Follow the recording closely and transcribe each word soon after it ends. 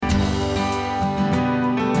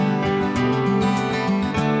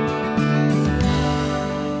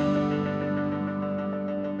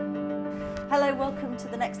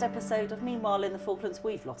next episode of Meanwhile in the Falklands.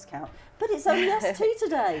 We've lost count, but it's only us two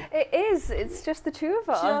today. It is. It's just the two of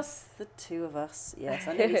us. Just the two of us. Yes,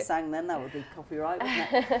 I nearly sang then. That would be copyright,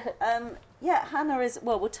 wouldn't it? Yeah, Hannah is.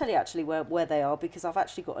 Well, we'll tell you actually where they are, because I've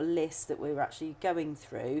actually got a list that we're actually going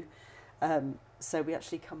through. So we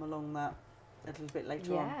actually come along that a little bit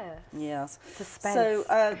later on. Yes. Suspense. So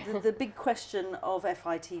the big question of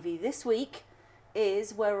FITV this week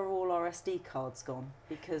is, where are all our SD cards gone?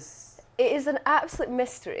 Because it is an absolute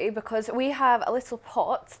mystery, because we have a little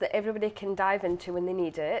pot that everybody can dive into when they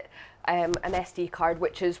need it, an SD card,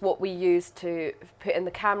 which is what we use to put in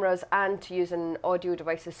the cameras and to use in audio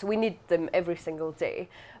devices. So we need them every single day.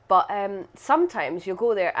 But sometimes you'll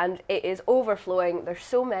go there and it is overflowing. There's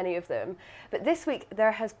so many of them. But this week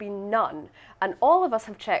there has been none. And all of us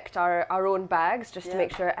have checked our own bags just to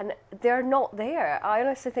make sure, and they're not there. I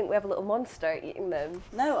honestly think we have a little monster eating them.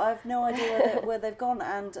 No, I have no idea where they've gone.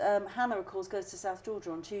 And Hannah, of course, goes to South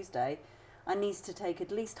Georgia on Tuesday and needs to take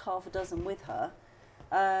at least half a dozen with her.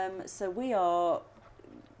 So we are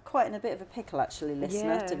quite in a bit of a pickle, actually,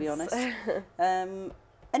 listener, to be honest.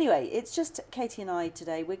 Anyway, it's just Katie and I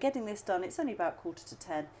today. We're getting this done. It's only about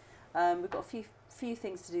 9:45. We've got a few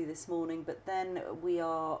things to do this morning, but then we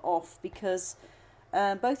are off because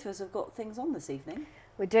both of us have got things on this evening.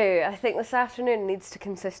 We do. I think this afternoon needs to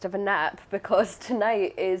consist of a nap, because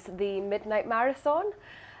tonight is the midnight marathon.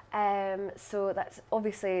 So that's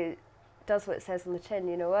obviously does what it says on the tin,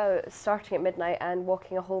 you know, starting at midnight and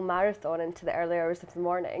walking a whole marathon into the early hours of the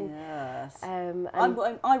morning. Yes.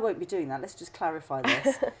 I won't be doing that. Let's just clarify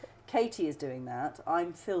this. Katie is doing that.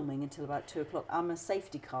 I'm filming until about 2 o'clock. I'm a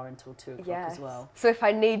safety car until 2 o'clock as well. So if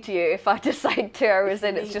I need you, if I decide 2 hours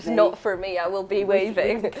in, it's just not for me, I will be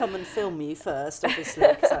waving. We can come and film you first, obviously,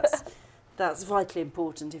 because that's vitally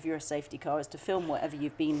important if you're a safety car, is to film whatever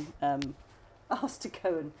you've been asked to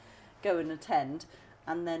go and attend.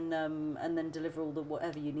 And then deliver all the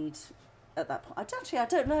whatever you need at that point. I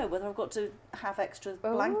don't know whether I've got to have extra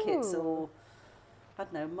blankets or, I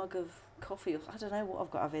don't know, mug of coffee. Or, I don't know what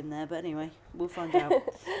I've got to have in there, but anyway, we'll find out.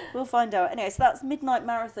 We'll find out. Anyway, so that's Midnight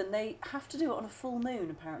Marathon. They have to do it on a full moon,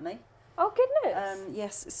 apparently. Oh, goodness.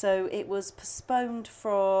 Yes, so it was postponed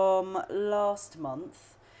from last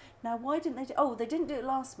month. Now, why didn't they do... Oh, they didn't do it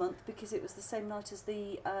last month because it was the same night as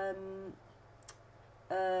the...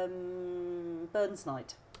 Burns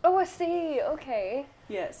night. Oh, I see. Okay.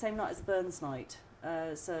 Yeah, same night as the Burns night.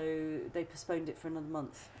 So they postponed it for another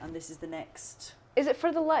month, and this is the next. Is it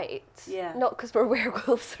for the lights? Yeah. Not because we're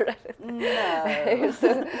werewolves or anything. No.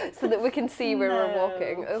 so that we can see where we're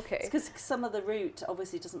walking. Okay. It's because some of the route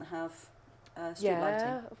obviously doesn't have street lighting.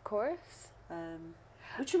 Yeah, of course.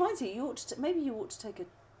 Which reminds you, maybe you ought to take a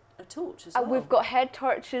torch as well. We've got head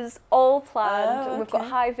torches all planned. Oh, okay. We've got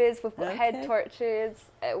high-vis, we've got head torches.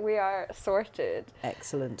 We are sorted.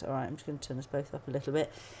 Excellent. All right, I'm just going to turn us both up a little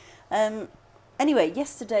bit. Anyway,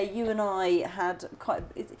 yesterday you and I had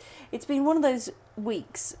it's been one of those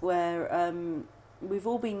weeks where we've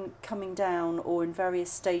all been coming down or in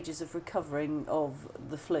various stages of recovering of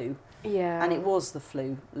the flu. Yeah. And it was the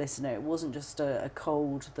flu, listener. It wasn't just a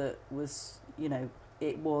cold that was, you know,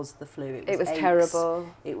 it was the flu. It was aches. Terrible.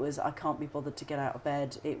 It was, I can't be bothered to get out of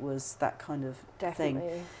bed. It was that kind of Definitely.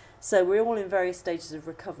 thing. So we're all in various stages of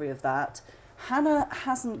recovery of that. Hannah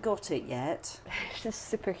hasn't got it yet. She's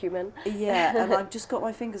superhuman. Yeah, and I've just got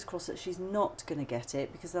my fingers crossed that she's not going to get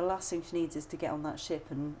it, because the last thing she needs is to get on that ship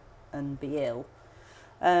and be ill.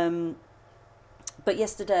 But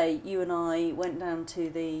yesterday you and I went down to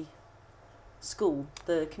the school,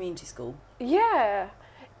 the community school. Yeah.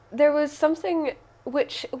 There was something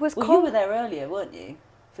which was Well, called... you were there earlier, weren't you,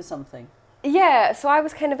 for something? Yeah, so I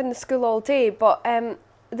was kind of in the school all day, but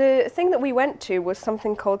the thing that we went to was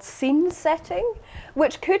something called scene setting,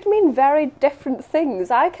 which could mean very different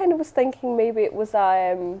things. I kind of was thinking maybe it was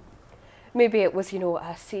you know,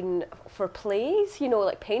 a scene for plays, you know,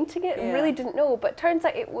 like painting it. Yeah. Really didn't know, but turns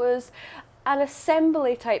out it was an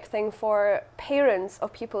assembly type thing for parents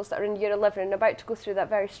of pupils that are in year 11 and about to go through that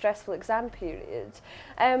very stressful exam period.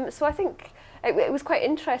 So I think it was quite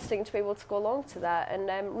interesting to be able to go along to that, and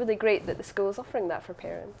really great that the school is offering that for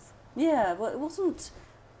parents. Yeah, well, it wasn't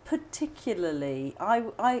particularly...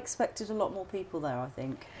 I expected a lot more people there, I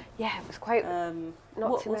think. Yeah, it was quite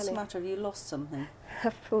not too What's many. the matter? Have you lost something?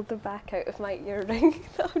 I've pulled the back out of my earring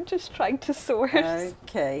that I'm just trying to source.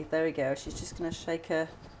 Okay, there we go. She's just going to shake her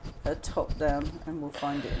top down and we'll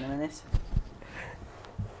find it in a minute.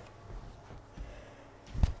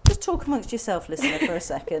 Just talk amongst yourself, listener, for a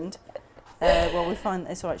second. Well, we find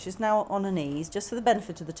it's all right. She's now on her knees, just for the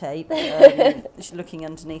benefit of the tape. She's looking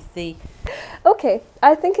underneath the... Okay,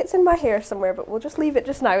 I think it's in my hair somewhere, but we'll just leave it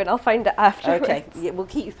just now and I'll find it afterwards. Okay, yeah, we'll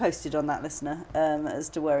keep you posted on that, listener, as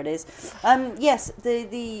to where it is. Yes,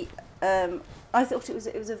 I thought it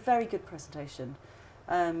was a very good presentation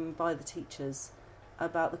by the teachers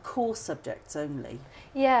about the core subjects only.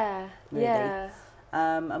 Yeah, really. yeah.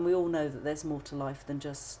 And we all know that there's more to life than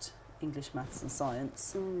just English, maths and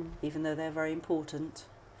science, even though they're very important.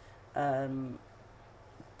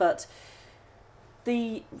 But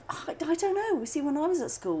I don't know. We see, when I was at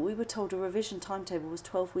school, we were told a revision timetable was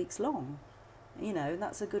 12 weeks long. You know, and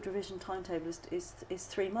that's a good revision timetable is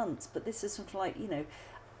 3 months. But this is sort of like, you know,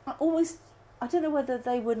 I don't know whether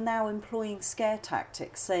they were now employing scare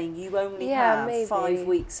tactics, saying you only have maybe 5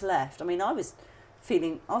 weeks left. I mean, I was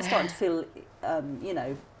starting to feel, you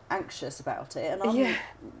know, anxious about it, and I'm, you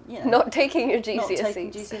know, not taking your GCSEs. Not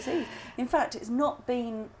taking GCSEs. In fact, it's not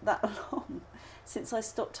been that long since I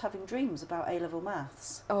stopped having dreams about A-level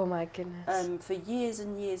maths. Oh my goodness. For years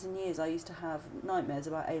and years and years, I used to have nightmares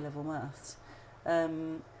about A-level maths,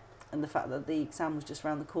 and the fact that the exam was just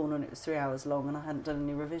around the corner and it was 3 hours long, and I hadn't done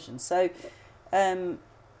any revision. So, you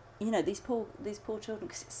know, these poor children,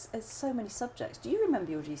 because it's so many subjects. Do you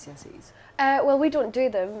remember your GCSEs? Well, we don't do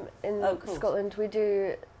them in course. Scotland. We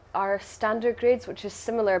do our standard grades, which is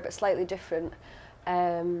similar but slightly different.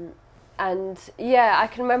 And yeah, I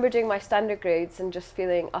can remember doing my standard grades and just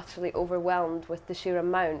feeling utterly overwhelmed with the sheer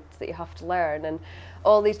amount that you have to learn and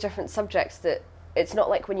all these different subjects that it's not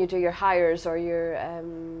like when you do your higher or your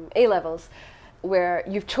A-levels where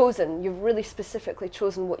you've really specifically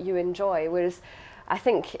chosen what you enjoy, whereas I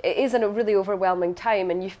think it is in a really overwhelming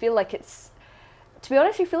time and you feel like to be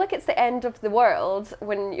honest, you feel like it's the end of the world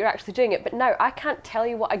when you're actually doing it. But now I can't tell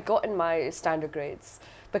you what I got in my standard grades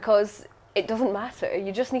because it doesn't matter.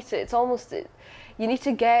 You just need to, you need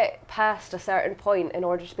to get past a certain point in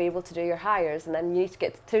order to be able to do your hires, and then you need to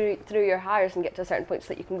get through your hires and get to a certain point so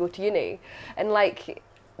that you can go to uni. And like,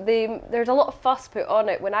 there's a lot of fuss put on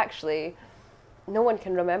it when actually no one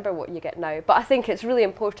can remember what you get now. But I think it's really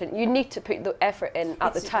important. You need to put the effort in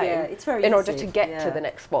at the time in order to get to the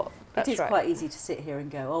next spot. It is quite easy to sit here and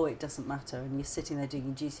go, oh, it doesn't matter. And you're sitting there doing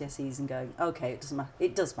your GCSEs and going, okay, it doesn't matter.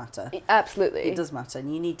 It does matter. Absolutely. It does matter.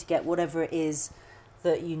 And you need to get whatever it is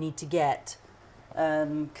that you need to get.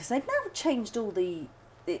 Because they've now changed all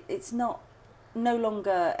it's no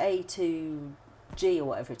longer A to G or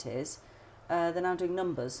whatever it is. They're now doing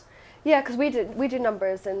numbers. Yeah, because we do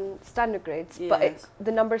numbers in standard grades, yes. But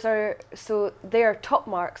the numbers are, so their top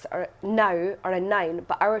marks are a 9,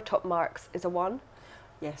 but our top marks is a 1.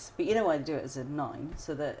 Yes, but you know why they do it as a 9,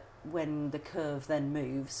 so that when the curve then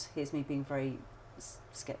moves, here's me being very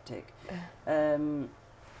sceptic,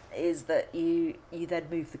 is that you then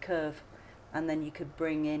move the curve, and then you could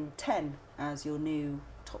bring in 10 as your new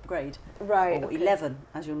top grade, right? Or okay. 11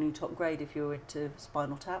 as your new top grade if you're into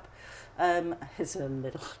Spinal Tap. Here's a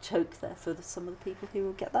little joke there for some of the people who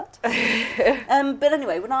will get that. But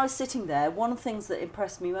anyway, when I was sitting there, one of the things that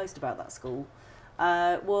impressed me most about that school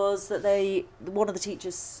was that one of the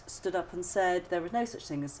teachers stood up and said there is no such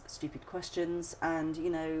thing as stupid questions, and you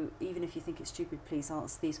know, even if you think it's stupid, please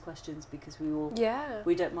answer these questions because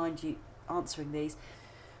we don't mind you answering these.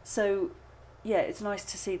 So yeah, it's nice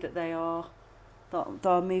to see that they are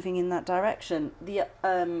moving in that direction.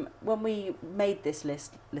 When we made this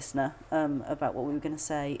list, listener, about what we were going to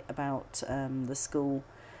say about the school,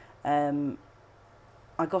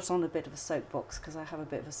 I got on a bit of a soapbox because I have a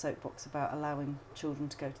bit of a soapbox about allowing children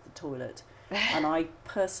to go to the toilet. And I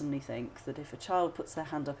personally think that if a child puts their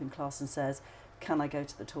hand up in class and says, "Can I go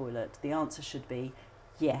to the toilet?" the answer should be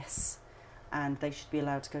yes, and they should be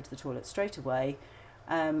allowed to go to the toilet straight away,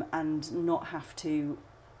 and not have to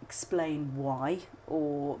explain why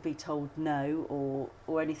or be told no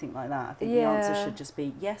or anything like that. I think the answer should just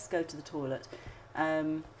be yes, go to the toilet.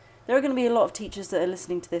 There are going to be a lot of teachers that are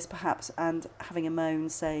listening to this perhaps and having a moan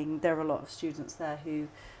saying there are a lot of students there who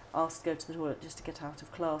ask to go to the toilet just to get out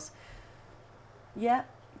of class. Yeah,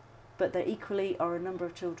 but there equally are a number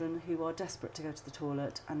of children who are desperate to go to the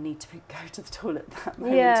toilet and need to go to the toilet that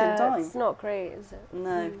moment in time. Yeah, it's not great, is it?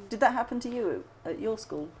 No. Did that happen to you at your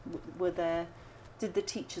school? Did the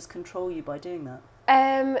teachers control you by doing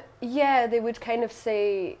that? Yeah, they would kind of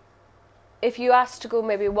say, if you asked to go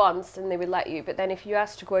maybe once, then they would let you. But then if you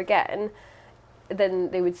asked to go again, then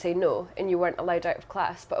they would say no, and you weren't allowed out of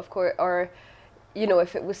class. But of course, or, you know,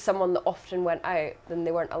 if it was someone that often went out, then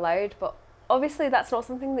they weren't allowed. But obviously that's not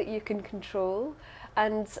something that you can control.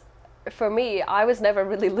 And for me, I was never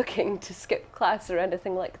really looking to skip class or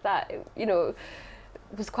anything like that. You know,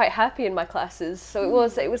 was quite happy in my classes. So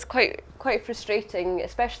it was quite frustrating,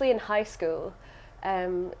 especially in high school.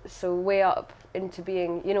 So way up into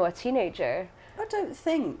being, you know, a teenager.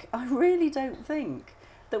 I really don't think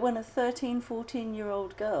that when a 13,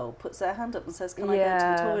 14-year-old girl puts their hand up and says, can I go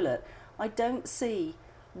to the toilet, I don't see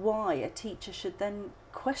why a teacher should then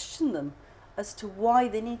question them as to why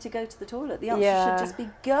they need to go to the toilet. The answer should just be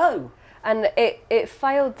go. And it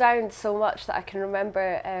filed down so much that I can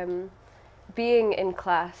remember being in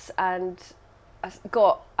class and I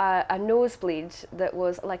got a nosebleed that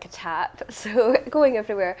was like a tap, so going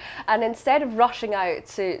everywhere. And instead of rushing out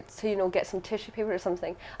to you know, get some tissue paper or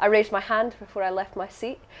something, I raised my hand before I left my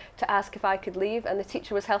seat to ask if I could leave, and the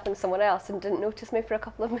teacher was helping someone else and didn't notice me for a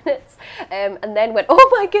couple of minutes, and then went, "Oh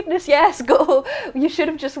my goodness, yes, go! You should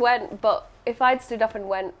have just went." But if I'd stood up and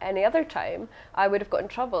went any other time, I would have got in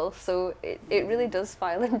trouble. So it really does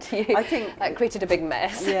file into you. I think that created a big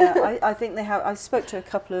mess. Yeah, I think they have. I spoke to a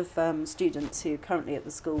couple of students who are currently at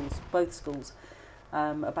the schools, both schools,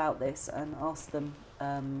 about this, and asked them.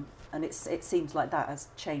 And it seems like that has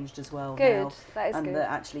changed as well good. Now. That is and good. that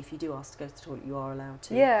actually, if you do ask to go to the toilet, you are allowed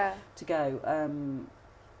to. To go.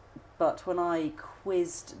 But when I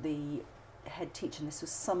quizzed the head teacher, and this was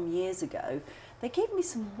some years ago, they gave me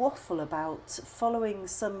some waffle about following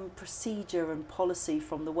some procedure and policy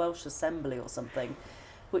from the Welsh Assembly or something,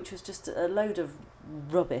 which was just a load of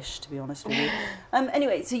rubbish, to be honest with you.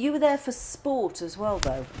 Anyway, so you were there for sport as well,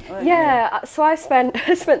 though, weren't you? So I spent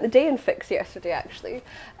the day in Fix yesterday, actually.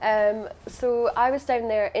 So I was down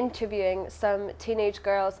there interviewing some teenage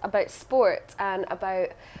girls about sport and about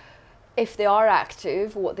if they are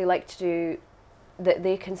active, what they like to do that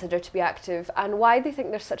they consider to be active, and why they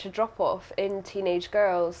think there's such a drop-off in teenage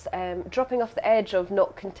girls, dropping off the edge of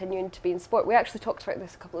not continuing to be in sport. We actually talked about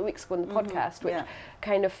this a couple of weeks ago in the podcast, which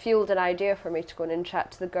kind of fueled an idea for me to go in and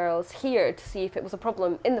chat to the girls here to see if it was a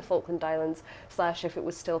problem in the Falkland Islands / if it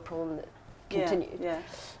was still a problem that continued.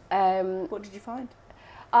 What did you find?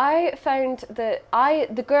 I found that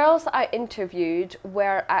the girls that I interviewed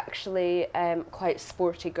were actually quite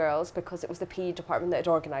sporty girls, because it was the PE department that had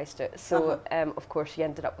organised it. So, of course, she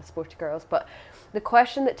ended up with sporty girls. But the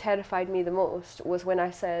question that terrified me the most was when I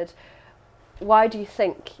said, why do you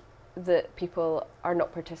think that people are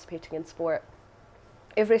not participating in sport?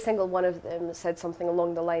 Every single one of them said something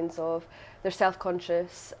along the lines of they're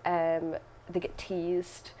self-conscious, they get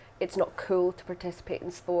teased, it's not cool to participate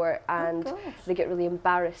in sport, and they get really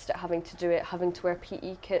embarrassed at having to do it, having to wear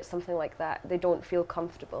PE kit, something like that. They don't feel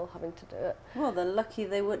comfortable having to do it. Well, they're lucky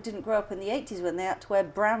they didn't grow up in the 80s when they had to wear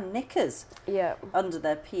brown knickers under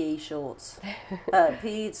their PE shorts.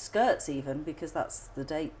 PE skirts even, because that's the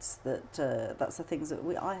dates that, that's the things that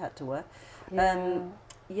I had to wear.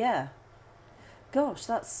 Gosh,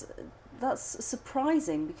 that's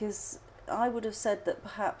surprising, because I would have said that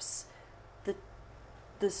perhaps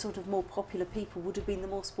the sort of more popular people would have been the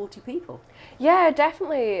more sporty people. Yeah,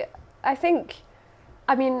 definitely. I find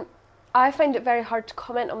it very hard to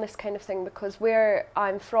comment on this kind of thing, because where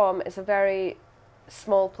I'm from is a very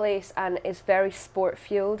small place and is very sport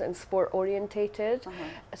fueled and sport orientated.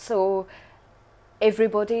 So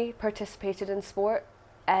everybody participated in sport.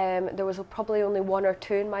 There was probably only 1 or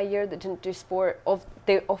 2 in my year that didn't do sport off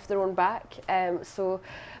their own back.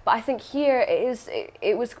 But I think here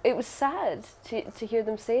it was sad to hear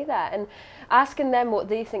them say that, and asking them what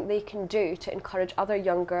they think they can do to encourage other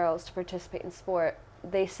young girls to participate in sport.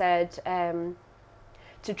 They said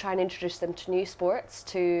to try and introduce them to new sports,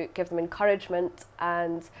 to give them encouragement,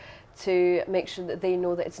 and to make sure that they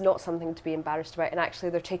know that it's not something to be embarrassed about, and actually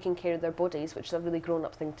they're taking care of their bodies, which is a really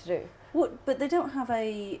grown-up thing to do. But they don't have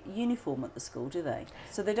a uniform at the school, do they?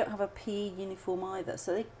 So they don't have a PE uniform either,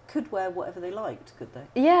 so they could wear whatever they liked, could they?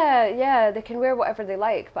 Yeah, they can wear whatever they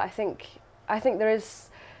like, but I think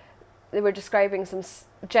they were describing some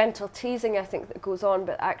gentle teasing, I think, that goes on,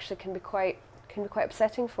 but actually can be quite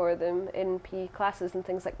upsetting for them in PE classes and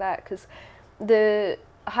things like that, because the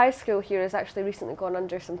high school here has actually recently gone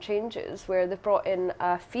under some changes where they've brought in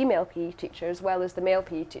a female PE teacher as well as the male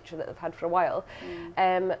PE teacher that they've had for a while,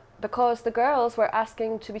 because the girls were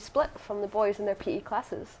asking to be split from the boys in their PE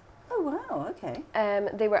classes. Oh wow, okay.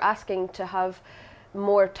 They were asking to have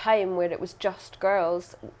more time where it was just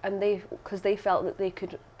girls, and because they felt that they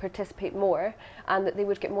could participate more and that they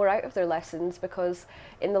would get more out of their lessons, because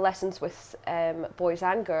in the lessons with boys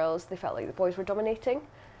and girls they felt like the boys were dominating.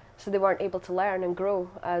 So they weren't able to learn and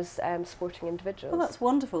grow as sporting individuals. Well, that's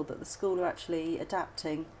wonderful that the school are actually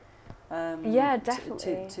adapting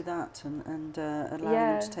definitely. to that and allowing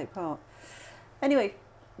them to take part. Anyway,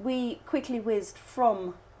 we quickly whizzed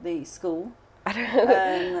from the school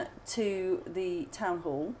to the town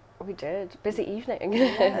hall, We did. Busy evening.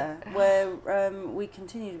 Yeah, where we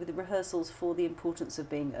continued with the rehearsals for The Importance of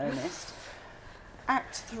Being Earnest.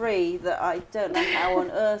 Act 3, that I don't know how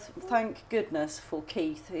on earth, thank goodness for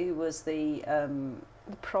Keith, who was the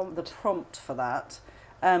prompt for that,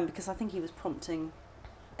 because I think he was prompting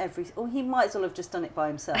he might as well have just done it by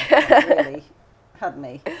himself, really, hadn't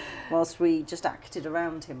he? Whilst we just acted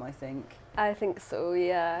around him, I think. I think so,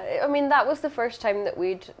 yeah. I mean, that was the first time that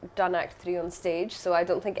we'd done Act 3 on stage, so I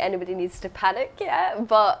don't think anybody needs to panic yet.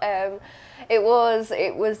 But it was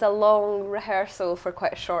a long rehearsal for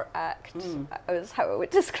quite a short act. That was how I would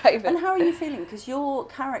describe it. And how are you feeling? Because your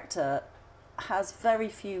character has very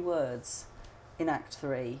few words in Act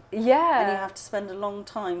 3. Yeah. And you have to spend a long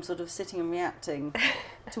time sort of sitting and reacting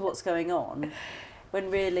to what's going on, when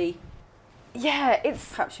really,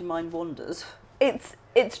 perhaps your mind wanders.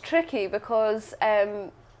 It's tricky because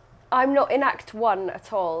I'm not in Act 1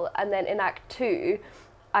 at all, and then in Act 2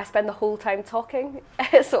 I spend the whole time talking,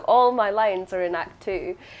 so all my lines are in Act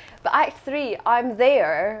 2. But Act 3, I'm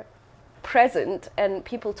there, present, and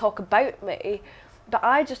people talk about me, but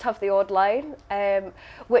I just have the odd line,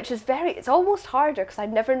 which is it's almost harder because I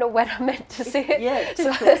never know when I'm meant to say it. Yeah, it's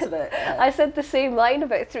difficult, isn't it? Yeah. I said the same line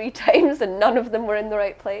about 3 times and none of them were in the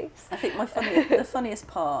right place. I think the funniest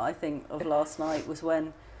part, I think, of last night was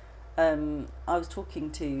when I was talking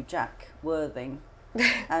to Jack Worthing,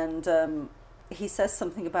 and he says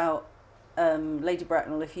something about Lady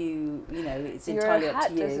Bracknell, if you know, it's entirely up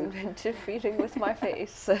to you. Your hat isn't interfering with my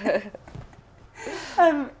face.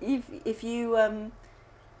 If you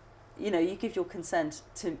you know, you give your consent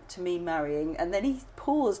to me marrying, and then he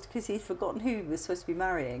paused because he'd forgotten who he was supposed to be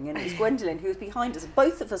marrying, and it was Gwendolyn who was behind us.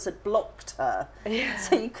 Both of us had blocked her,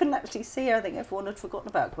 so you couldn't actually see her. I think everyone had forgotten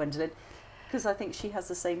about Gwendolyn, because I think she has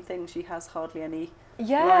the same thing. She has hardly any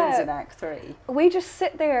lines in Act 3. We just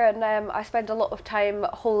sit there, and I spend a lot of time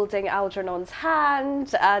holding Algernon's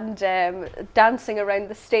hand and dancing around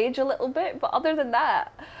the stage a little bit, but other than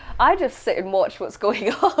that, I just sit and watch what's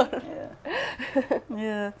going on.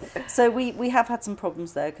 Yeah. So we have had some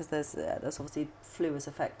problems there, because there's obviously flu has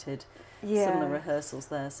affected some of the rehearsals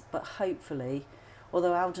there. But hopefully,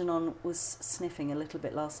 although Algernon was sniffing a little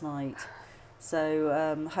bit last night,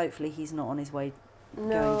 so hopefully he's not on his way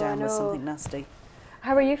going down with something nasty.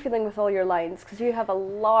 How are you feeling with all your lines? Because you have a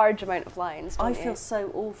large amount of lines, don't you? I feel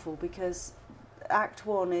so awful, because Act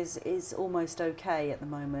 1 is almost okay at the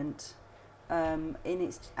moment.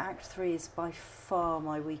 Act 3 is by far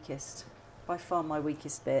my weakest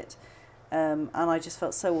bit, and I just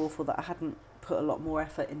felt so awful that I hadn't put a lot more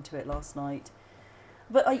effort into it last night.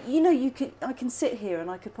 But I can sit here and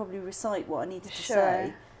I could probably recite what I needed to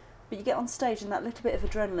say, but you get on stage and that little bit of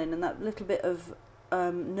adrenaline and that little bit of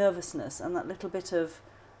nervousness and that little bit of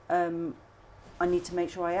I need to make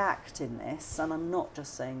sure I act in this and I'm not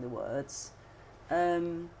just saying the words. I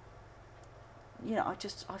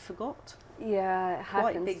forgot. Yeah, it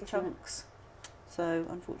happens. Quite big chunks. So,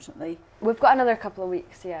 unfortunately. We've got another couple of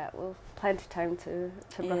weeks, We'll have plenty of time to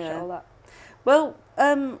brush all that. Well,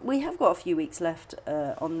 we have got a few weeks left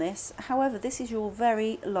on this. However, this is your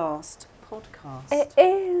very last podcast. It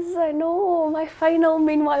is, I know. My final,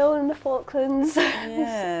 meanwhile, in the Falklands.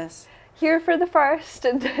 Yes. Here for the first,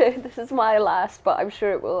 and this is my last, but I'm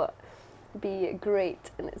sure it will be great,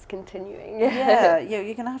 and it's continuing. Yeah, you're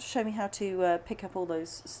going to have to show me how to pick up all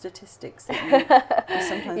those statistics that you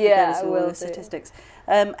sometimes forget us all the statistics.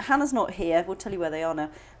 Hannah's not here. We'll tell you where they are now.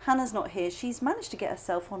 Hannah's not here. She's managed to get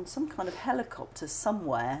herself on some kind of helicopter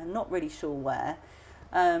somewhere, not really sure where.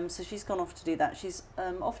 So she's gone off to do that. She's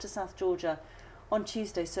off to South Georgia on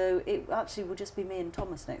Tuesday, so it actually will just be me and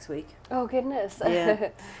Thomas next week. Oh, goodness.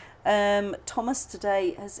 Yeah. Thomas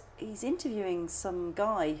today he's interviewing some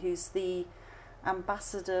guy who's the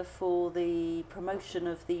ambassador for the promotion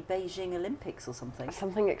of the Beijing Olympics or something.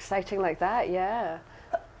 Something exciting like that, yeah.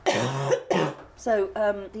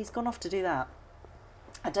 So he's gone off to do that.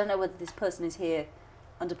 I don't know whether this person is here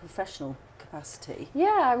under professional capacity.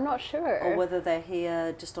 Yeah, I'm not sure. Or whether they're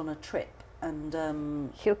here just on a trip.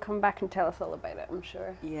 And he'll come back and tell us all about it, I'm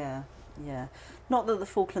sure. Yeah. Not that the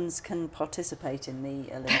Falklands can participate in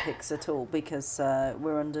the Olympics at all, because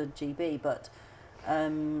we're under GB, but I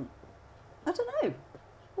don't know.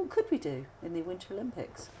 What could we do in the Winter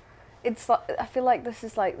Olympics? It's like, I feel like this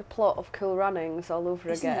is like the plot of Cool Runnings all over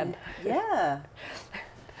again. It? Yeah.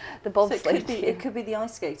 The bobsleigh. So it could be the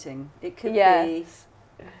ice skating. It could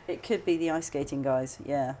be the ice skating guys.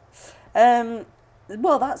 Yeah.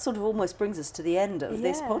 Well, that sort of almost brings us to the end of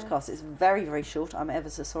this podcast. It's very, very short. I'm ever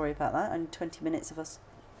so sorry about that. Only 20 minutes of us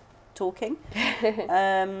talking.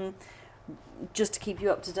 just to keep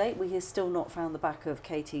you up to date, we have still not found the back of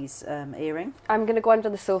Katie's earring. I'm going to go under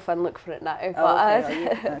the sofa and look for it now. Oh,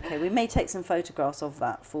 okay, okay, we may take some photographs of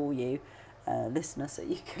that for you, listener, so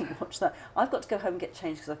you can watch that. I've got to go home and get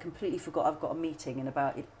changed because I completely forgot I've got a meeting in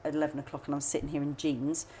about 11 o'clock and I'm sitting here in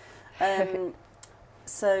jeans.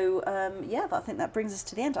 So, yeah, I think that brings us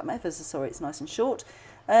to the end. I'm ever so sorry, it's nice and short.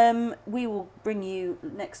 We will bring you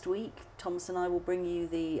next week, Thomas and I will bring you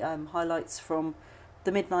the highlights from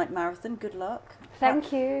the Midnight Marathon. Good luck.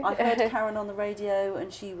 Thank you. I heard Karen on the radio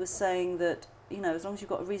and she was saying that, you know, as long as you've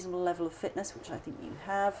got a reasonable level of fitness, which I think you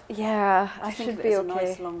have. Yeah, I should be okay. A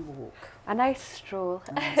nice long walk. A nice stroll.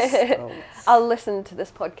 A nice stroll. I'll listen to this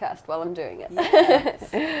podcast while I'm doing it.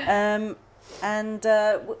 Yeah.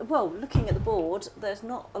 Well, looking at the board, there's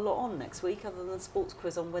not a lot on next week other than the sports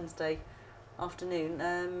quiz on Wednesday afternoon.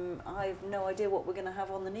 I have no idea what we're going to have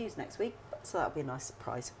on the news next week, so that'll be a nice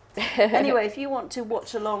surprise. Anyway, if you want to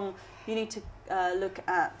watch along, you need to look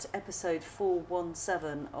at episode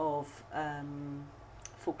 417 of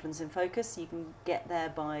Falklands in Focus. You can get there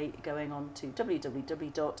by going on to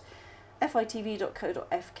www.fitv.co.fk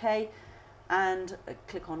and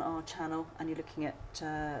click on our channel, and you're looking at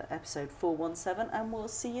episode 417, and we'll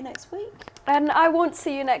see you next week. And I won't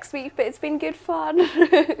see you next week, but it's been good fun.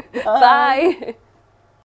 Bye.